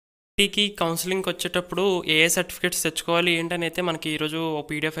ఐఐటీకి కౌన్సిలింగ్కి వచ్చేటప్పుడు ఏ సర్టిఫికేట్స్ తెచ్చుకోవాలి ఏంటని అయితే మనకి ఈరోజు ఓ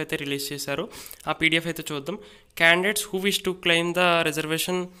పీడిఎఫ్ అయితే రిలీజ్ చేశారు. ఆ పీడిఎఫ్ అయితే చూద్దాం. Candidates who wish to claim the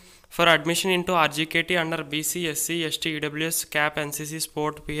reservation for admission into RGKT under BC SC ST EWS cap NCC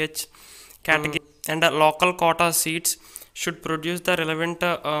sport pH category and local quota seats should produce the relevant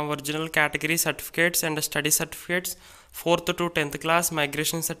original category certificates and study certificates 4th to 10th class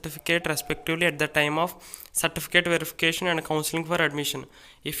migration certificate respectively at the time of certificate verification and counseling for admission.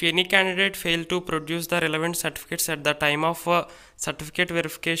 If any candidate fail to produce the relevant certificates at the time of certificate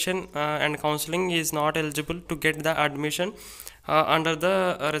verification and counseling is not eligible to get the admission under the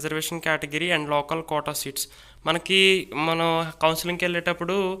reservation category and local quota seats. మనకి మనం కౌన్సిలింగ్కి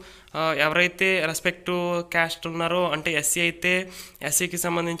వెళ్ళేటప్పుడు ఎవరైతే respective caste ఉన్నారో, అంటే SC అయితే ఎస్సీకి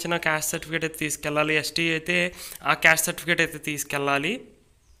సంబంధించిన caste certificate అయితే తీసుకెళ్ళాలి, ఎస్టీ అయితే ఆ క్యాస్ట్ సర్టిఫికేట్ అయితే తీసుకెళ్ళాలి.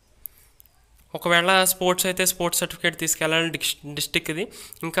 ఒకవేళ స్పోర్ట్స్ అయితే స్పోర్ట్స్ సర్టిఫికేట్ తీసుకెళ్ళాలి డిస్టిక్ది.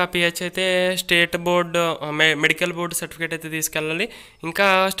 ఇంకా పిహెచ్ అయితే state board medical board certificate అయితే తీసుకెళ్ళాలి. ఇంకా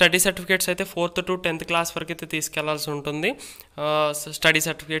స్టడీ సర్టిఫికేట్స్ అయితే 4th to 10th క్లాస్ వరకు అయితే తీసుకెళ్లాల్సి ఉంటుంది స్టడీ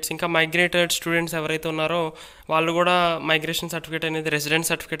సర్టిఫికేట్స్. ఇంకా మైగ్రేటెడ్ స్టూడెంట్స్ ఎవరైతే ఉన్నారో వాళ్ళు కూడా మైగ్రేషన్ సర్టిఫికేట్ అనేది రెసిడెంట్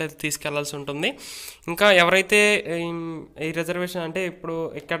సర్టిఫికేట్ అయితే తీసుకెళ్లాల్సి ఉంటుంది. ఇంకా ఎవరైతే ఈ రిజర్వేషన్ అంటే ఇప్పుడు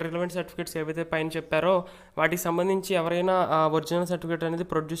ఇక్కడ రిలవెంట్ సర్టిఫికేట్స్ ఏవైతే పైన చెప్పారో వాటికి సంబంధించి ఎవరైనా ఒరిజినల్ సర్టిఫికేట్ అనేది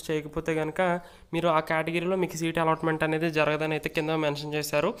ప్రొడ్యూస్ చేయకపోతే కనుక మీరు ఆ కేటగిరీలో మీకు సీట్ అలాట్మెంట్ అనేది జరగదని అయితే కింద మెన్షన్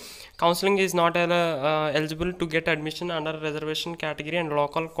చేశారు. Counselling is not eligible to get admission under reservation category and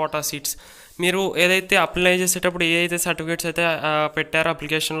local quota seats. మీరు ఏదైతే అప్లై చేసేటప్పుడు ఏ అయితే సర్టిఫికేట్స్ అయితే పెట్టారో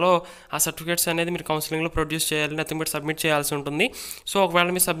అప్లికేషన్లో ఆ సర్టిఫికేట్స్ అనేది మీరు కౌన్సిలింగ్లో ప్రొడ్యూస్ చేయాలి, నథింగ్ బట్ సబ్మిట్ చేయాల్సి ఉంటుంది. సో ఒకవేళ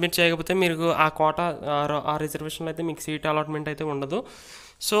మీరు సబ్మిట్ చేయకపోతే మీరు ఆ కోటా ఆ రిజర్వేషన్లో అయితే మీకు సీట్ అలాట్మెంట్ అయితే ఉండదు.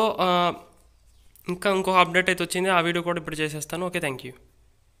 సో ఇంకో అప్డేట్ అయితే వచ్చింది, ఆ వీడియో కూడా ఇప్పుడు చేసేస్తాను. Okay, thank you.